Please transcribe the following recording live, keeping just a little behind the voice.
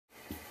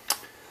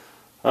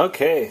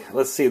Okay,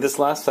 let's see. This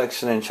last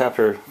section in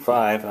Chapter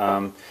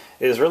 5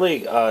 is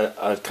really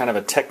a kind of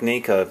a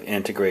technique of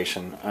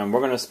integration. We're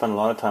going to spend a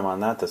lot of time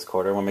on that this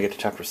quarter when we get to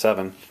Chapter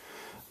 7.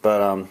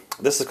 But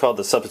this is called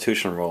the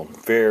Substitution Rule.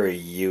 Very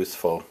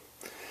useful.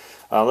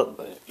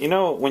 You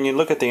know, when you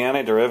look at the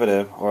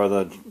antiderivative, or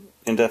the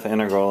indefinite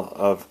integral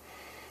of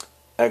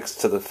x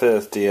to the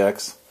fifth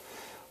dx,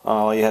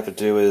 all you have to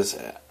do is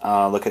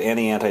look at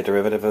any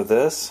antiderivative of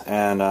this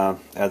and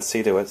add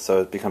c to it,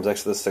 so it becomes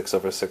x to the 6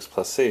 over 6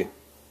 plus c.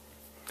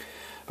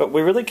 But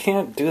we really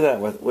can't do that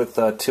with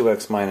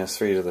 2x minus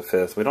 3 to the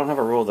fifth. We don't have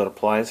a rule that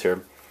applies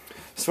here.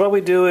 So what we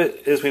do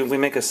is we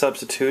make a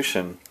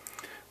substitution.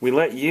 We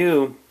let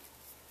u,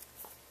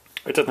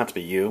 it doesn't have to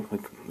be u,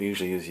 we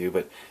usually use u,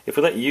 but if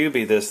we let u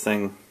be this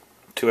thing,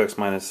 2x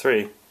minus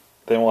 3,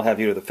 then we'll have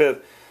u to the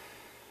fifth.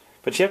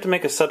 But you have to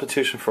make a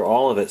substitution for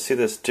all of it. See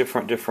this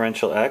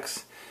differential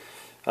x?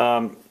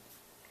 The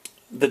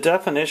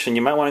definition,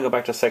 you might want to go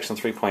back to section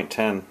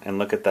 3.10 and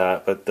look at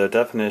that, but the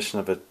definition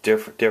of a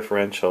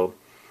differential,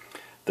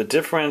 the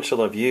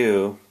differential of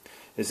u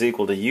is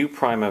equal to u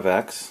prime of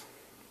x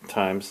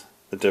times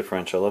the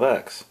differential of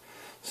x.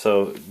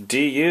 So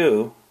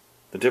du,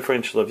 the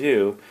differential of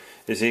u,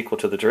 is equal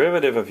to the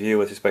derivative of u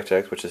with respect to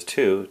x, which is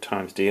 2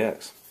 times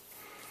dx.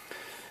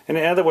 And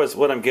in other words,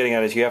 what I'm getting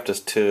at is you have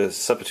to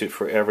substitute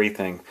for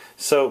everything.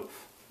 So,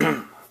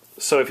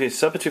 so if you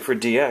substitute for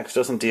dx,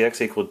 doesn't dx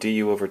equal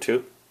du over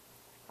 2?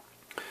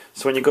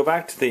 So when you go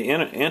back to the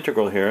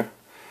integral here,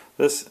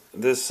 this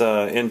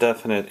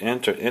indefinite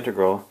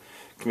integral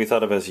can be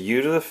thought of as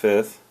u to the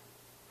fifth,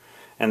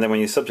 and then when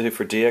you substitute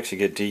for dx, you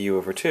get du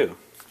over 2.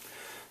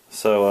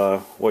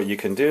 So what you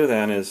can do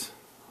then is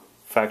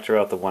factor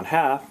out the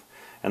 1/2,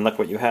 and look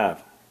what you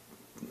have.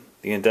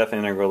 The indefinite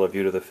integral of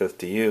u to the fifth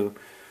du,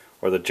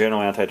 or the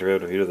general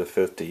antiderivative of u to the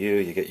fifth du,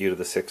 you get u to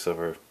the 6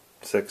 over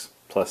 6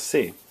 plus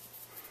c.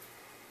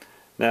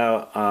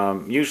 Now,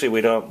 usually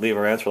we don't leave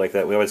our answer like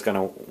that. We always going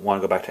to want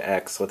to go back to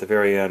x. So at the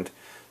very end,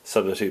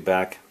 substitute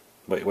back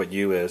what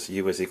u is.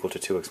 U is equal to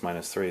 2x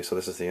minus 3. So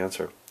this is the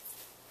answer.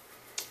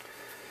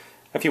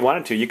 If you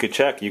wanted to, you could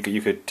check. You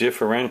could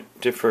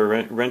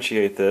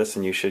differentiate this,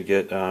 and you should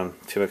get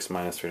 2x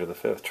minus 3 to the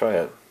fifth. Try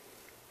it.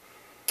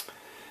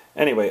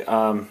 Anyway,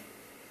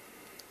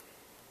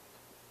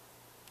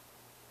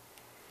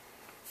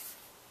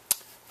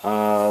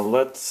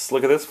 let's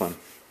look at this one.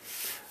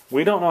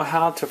 We don't know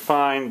how to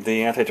find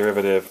the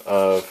antiderivative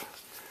of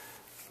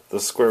the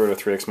square root of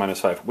 3x minus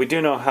 5. We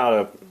do know how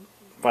to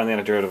find the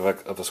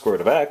antiderivative of the square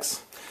root of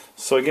x.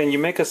 So again, you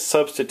make a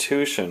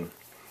substitution.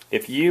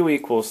 If u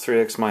equals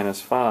 3x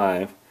minus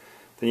 5,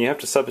 then you have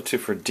to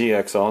substitute for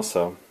dx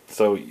also.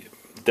 So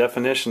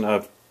definition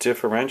of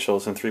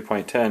differentials in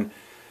 3.10,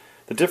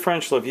 the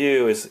differential of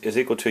u is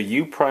equal to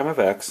u prime of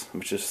x,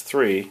 which is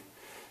 3,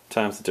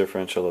 times the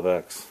differential of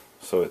x.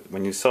 So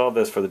when you solve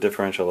this for the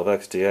differential of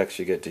x dx,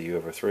 you get du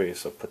over 3.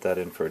 So put that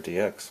in for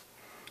dx.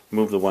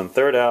 Move the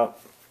 1/3 out.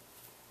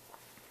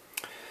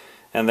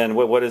 And then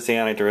what is the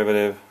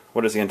antiderivative?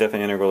 What is the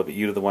indefinite integral of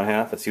u to the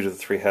 1/2? It's u to the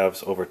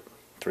 3/2 over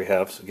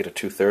 3/2. You get a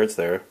 2/3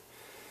 there.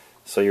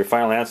 So your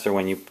final answer,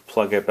 when you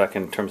plug it back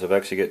in terms of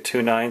x, you get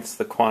 2/9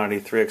 the quantity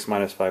 3x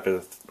minus 5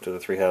 to the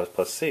 3/2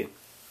 plus c.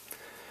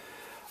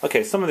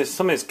 Okay, some of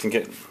these can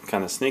get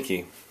kind of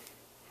sneaky.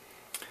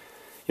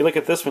 You look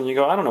at this one, you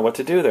go, I don't know what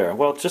to do there.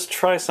 Well, just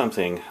try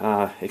something.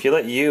 If you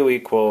let u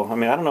equal, I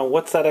don't know,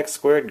 what's that x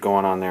squared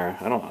going on there?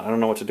 I don't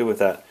know what to do with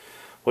that.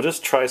 Well,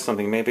 just try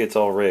something. Maybe it's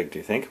all rigged, do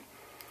you think?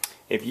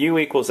 If u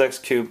equals x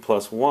cubed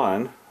plus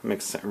 1,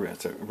 it's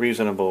a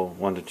reasonable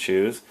one to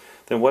choose,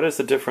 then what is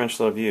the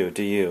differential of u,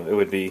 du? It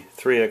would be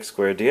 3x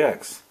squared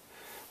dx.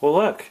 Well,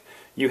 look,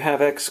 you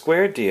have x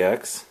squared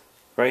dx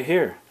right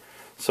here.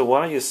 So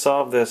why don't you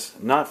solve this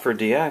not for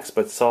dx,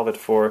 but solve it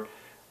for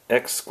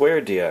x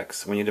squared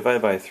dx. When you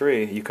divide by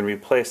 3, you can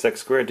replace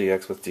x squared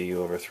dx with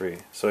du over 3.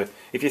 So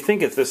if you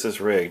think this is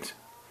rigged,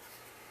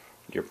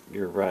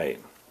 you're right.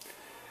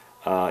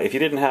 If you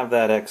didn't have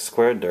that x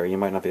squared there, you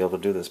might not be able to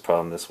do this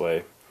problem this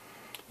way.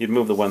 You'd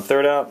move the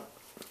 1/3 out,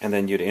 and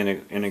then you'd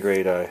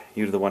integrate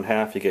u to the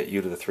 1/2. You get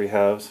u to the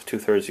 3/2,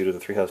 2/3 u to the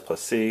 3/2 plus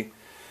c.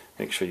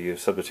 Make sure you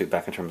substitute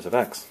back in terms of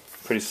x.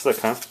 Pretty slick,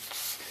 huh?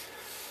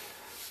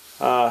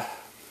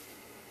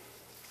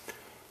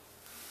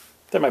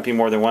 There might be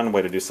more than one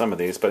way to do some of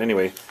these, but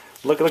anyway,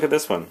 look at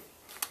this one.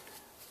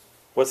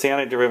 What's the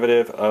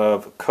antiderivative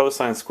of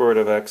cosine square root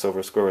of x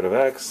over square root of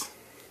x?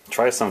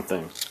 Try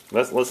something.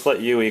 Let's let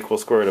u equal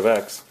square root of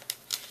x.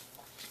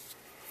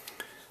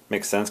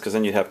 Makes sense, because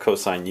then you have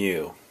cosine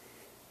u.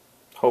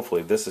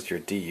 Hopefully this is your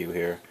du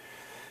here.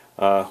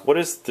 What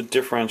is the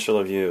differential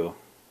of u?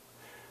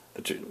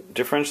 The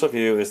differential of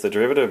u is the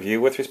derivative of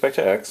u with respect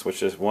to x,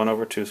 which is 1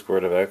 over 2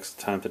 square root of x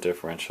times the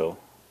differential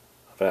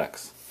of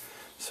x.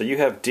 So you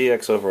have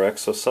dx over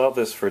x, so solve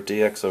this for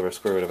dx over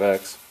square root of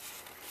x.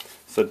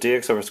 So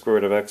dx over square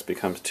root of x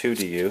becomes 2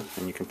 du,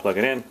 and you can plug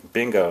it in.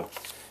 Bingo!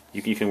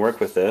 You can work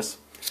with this.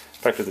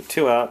 Factor the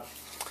 2 out.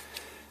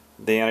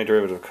 The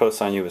antiderivative of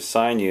cosine u is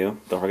sine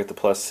u. Don't forget the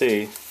plus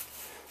c.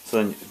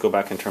 So then go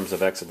back in terms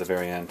of x at the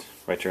very end.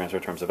 Write your answer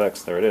in terms of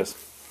x. There it is.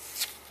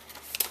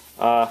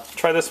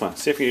 Try this one.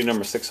 See if you do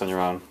number 6 on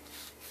your own.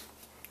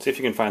 See if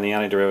you can find the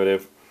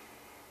antiderivative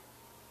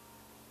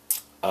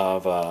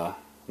of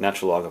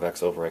natural log of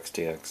x over x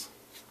dx.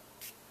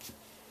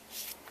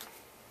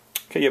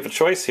 Okay, you have a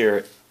choice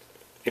here.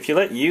 If you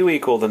let u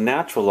equal the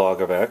natural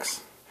log of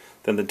x,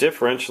 then the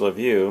differential of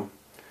u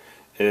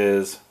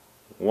is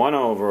 1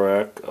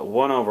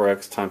 over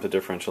x times the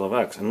differential of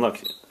x. And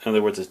look, in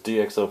other words, it's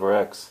dx over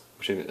x,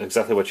 which is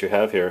exactly what you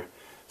have here.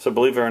 So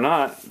believe it or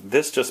not,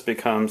 this just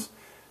becomes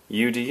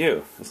u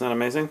du. Isn't that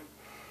amazing?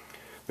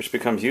 Which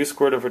becomes u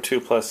squared over 2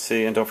 plus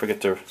c, and don't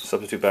forget to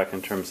substitute back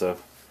in terms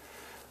of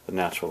the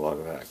natural log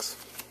of x.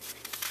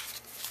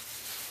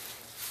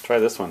 Try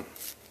this one.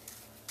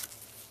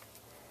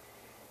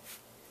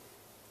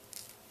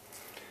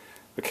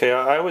 Okay,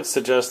 I would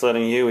suggest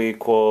letting u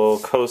equal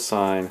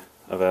cosine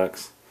of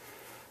x,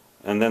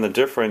 and then the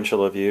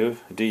differential of u,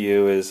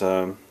 du, is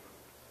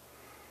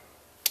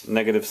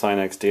negative sine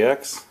x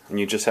dx, and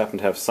you just happen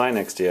to have sine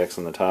x dx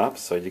on the top,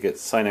 so you get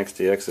sine x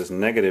dx is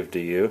negative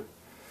du.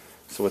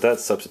 So with that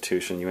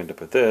substitution, you end up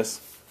with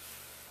this.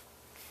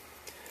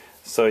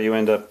 So you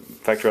end up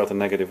factor out the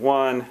negative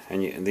 1,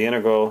 and the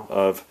integral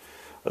of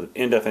the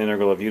indefinite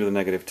integral of u to the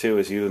negative 2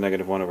 is u to the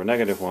negative 1 over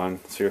negative 1.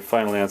 So your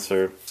final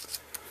answer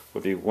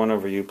would be 1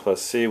 over u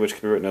plus c, which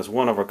can be written as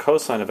 1 over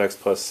cosine of x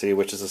plus c,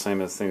 which is the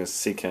same thing as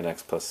secant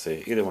x plus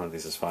c. Either one of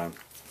these is fine.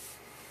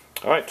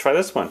 Alright, try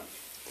this one.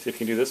 See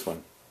if you can do this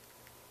one.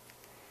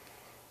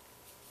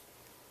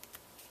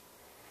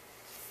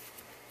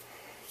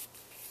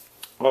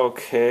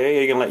 Okay,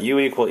 are you going to let u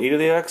equal e to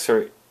the x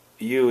or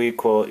u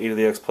equal e to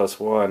the x plus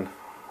 1?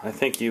 I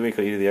think u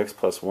equal e to the x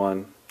plus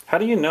 1. How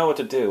do you know what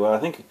to do? Well, I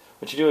think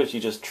what you do is you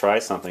just try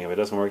something. If it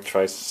doesn't work,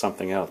 try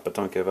something else, but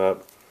don't give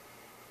up.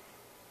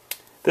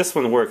 This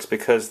one works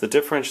because the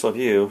differential of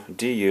u,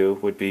 du,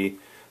 would be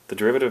the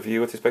derivative of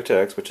u with respect to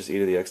x, which is e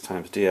to the x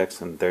times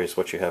dx, and there's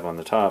what you have on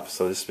the top.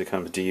 So this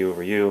becomes du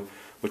over u,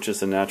 which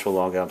is the natural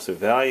log absolute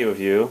value of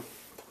u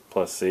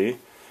plus c.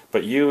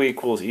 But u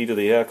equals e to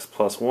the x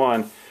plus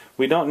 1.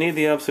 We don't need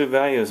the absolute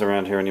values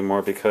around here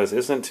anymore because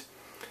isn't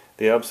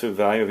the absolute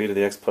value of e to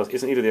the x plus,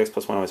 isn't e to the x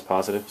plus 1 always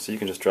positive? So you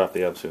can just drop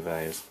the absolute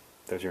values.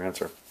 There's your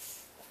answer.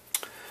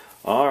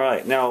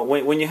 Alright, now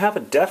when you have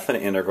a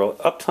definite integral,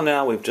 up till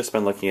now we've just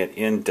been looking at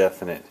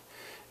indefinite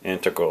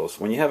integrals.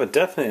 When you have a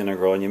definite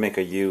integral and you make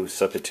a u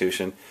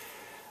substitution,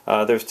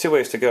 there's two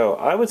ways to go.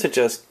 I would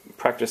suggest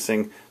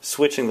practicing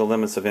switching the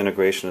limits of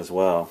integration as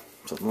well.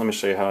 So let me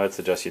show you how I'd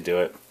suggest you do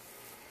it.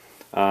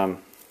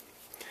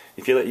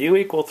 If you let u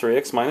equal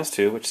 3x minus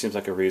 2, which seems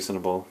like a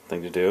reasonable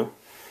thing to do,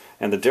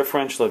 and the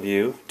differential of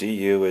u,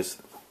 du, is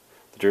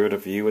the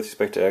derivative of u with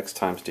respect to x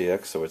times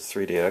dx, so it's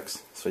 3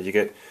 dx. So you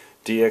get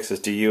dx is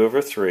du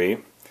over 3.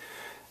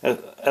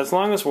 As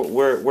long as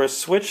we're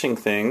switching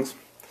things,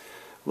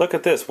 look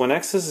at this. When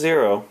x is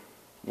 0,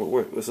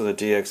 this is a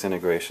dx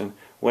integration.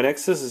 When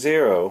x is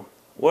 0,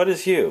 what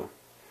is u?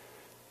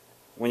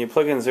 When you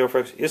plug in 0 for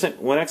x,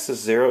 when x is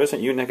 0,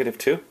 isn't u negative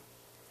 2?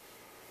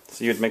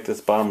 So you'd make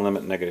this bottom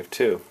limit negative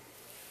 2.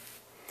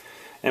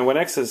 And when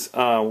x is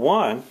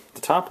 1,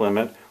 the top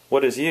limit,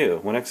 what is u?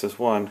 When x is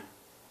 1,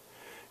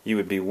 u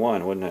would be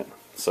 1, wouldn't it?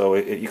 So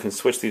you can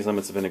switch these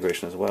limits of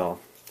integration as well.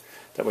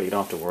 That way you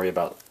don't have to worry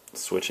about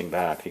switching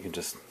back. You can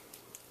just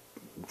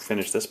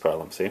finish this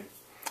problem, see?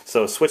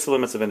 So switch the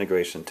limits of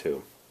integration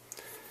too.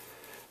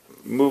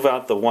 Move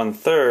out the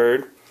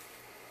 1/3,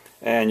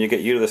 and you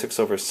get u to the 6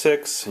 over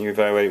 6, and you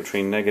evaluate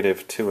between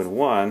negative 2 and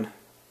 1.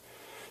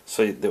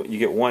 So you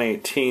get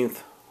 1/18,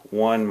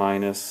 1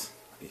 minus,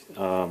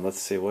 let's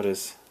see, what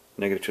is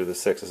negative 2 to the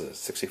 6? Is it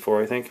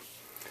 64, I think?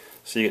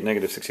 So you get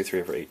negative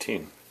 63 over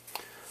 18.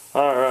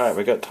 Alright,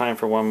 we got time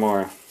for one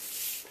more.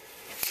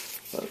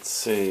 Let's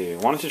see.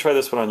 Why don't you try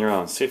this one on your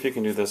own? See if you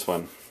can do this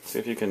one. See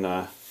if you can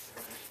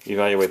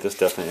evaluate this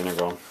definite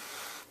integral.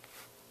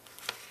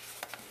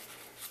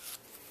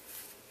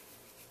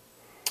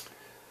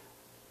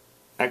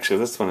 Actually,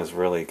 this one is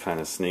really kind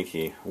of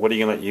sneaky. What are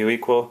you going to let u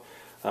equal?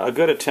 A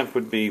good attempt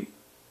would be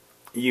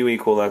u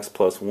equal x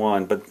plus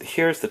 1, but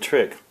here's the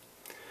trick.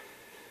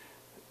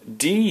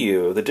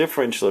 Du, the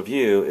differential of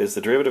u, is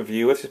the derivative of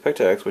u with respect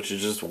to x, which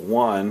is just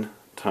 1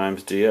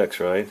 times dx,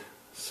 right?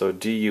 So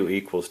du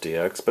equals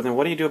dx. But then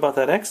what do you do about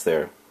that x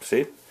there?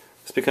 See?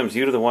 This becomes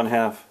u to the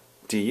 1/2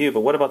 du,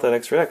 but what about that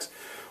extra x?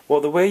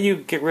 Well, the way you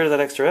get rid of that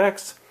extra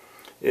x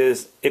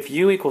is if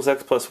u equals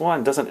x plus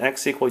 1, doesn't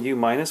x equal u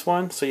minus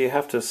 1? So you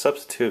have to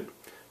substitute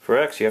for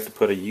x, you have to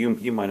put a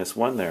u minus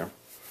 1 there.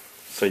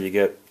 So you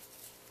get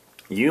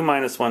u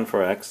minus 1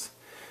 for x,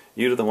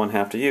 u to the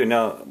 1/2 to u.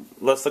 Now,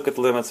 let's look at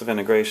the limits of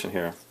integration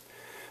here.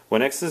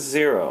 When x is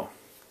 0,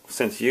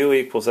 since u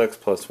equals x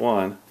plus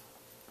 1,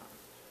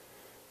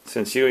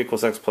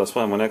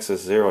 when x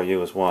is 0,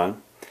 u is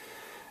 1.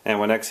 And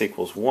when x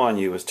equals 1,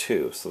 u is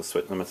 2. So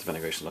the limits of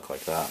integration look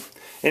like that.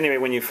 Anyway,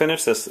 when you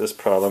finish this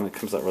problem, it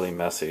comes out really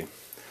messy.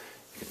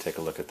 You can take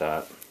a look at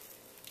that.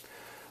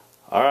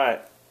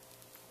 Alright,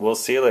 we'll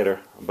see you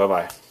later.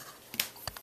 Bye-bye.